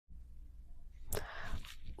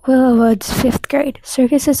Willow Woods, 5th grade,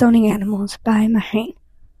 Circuses Owning Animals by Mahreen.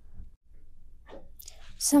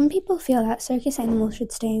 Some people feel that circus animals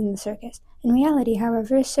should stay in the circus. In reality,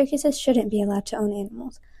 however, circuses shouldn't be allowed to own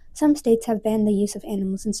animals. Some states have banned the use of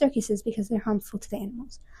animals in circuses because they're harmful to the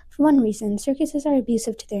animals. For one reason, circuses are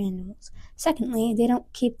abusive to their animals. Secondly, they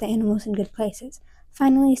don't keep the animals in good places.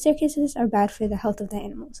 Finally, circuses are bad for the health of the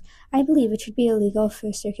animals. I believe it should be illegal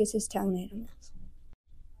for circuses to own animals.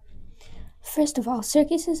 First of all,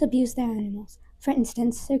 circuses abuse their animals. For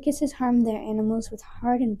instance, circuses harm their animals with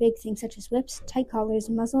hard and big things such as whips, tight collars,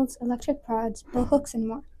 muzzles, electric prods, bull hooks, and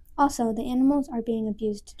more. Also, the animals are being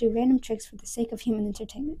abused to do random tricks for the sake of human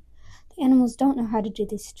entertainment. The animals don't know how to do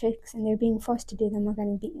these tricks, and they're being forced to do them or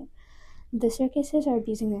getting beaten. The circuses are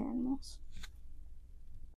abusing their animals.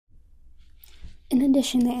 In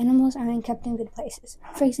addition, the animals aren't kept in good places.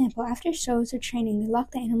 For example, after shows or training, they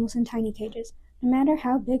lock the animals in tiny cages. No matter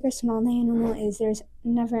how big or small the animal is, there's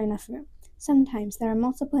never enough room. Sometimes there are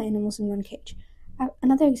multiple animals in one cage.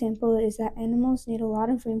 Another example is that animals need a lot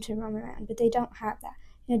of room to roam around, but they don't have that.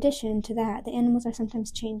 In addition to that, the animals are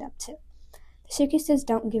sometimes chained up too. The circuses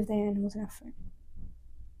don't give their animals enough room.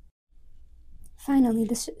 Finally,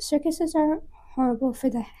 the circuses are horrible for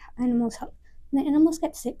the animals' health. When the animals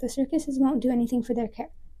get sick, the circuses won't do anything for their care.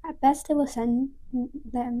 At best, they will send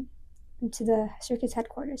them to the circus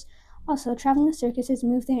headquarters. Also, traveling circuses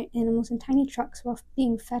move their animals in tiny trucks while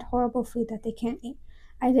being fed horrible food that they can't eat,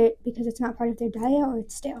 either because it's not part of their diet or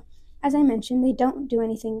it's stale. As I mentioned, they don't do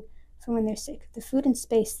anything for when they're sick. The food and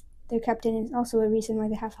space they're kept in is also a reason why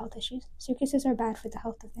they have health issues. Circuses are bad for the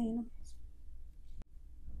health of the animals.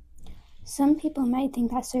 Some people might think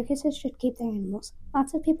that circuses should keep their animals.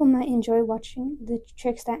 Lots of people might enjoy watching the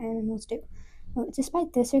tricks that animals do.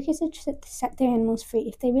 Despite this, circuses should set their animals free.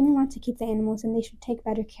 If they really want to keep the animals, then they should take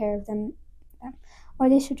better care of them. Or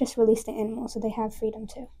they should just release the animals so they have freedom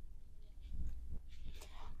too.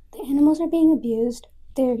 The animals are being abused,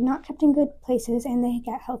 they're not kept in good places, and they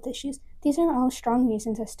get health issues. These are all strong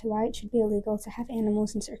reasons as to why it should be illegal to have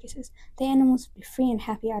animals in circuses. The animals should be free and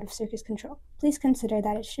happy out of circus control. Please consider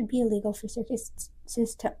that it should be illegal for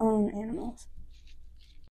circuses to own animals.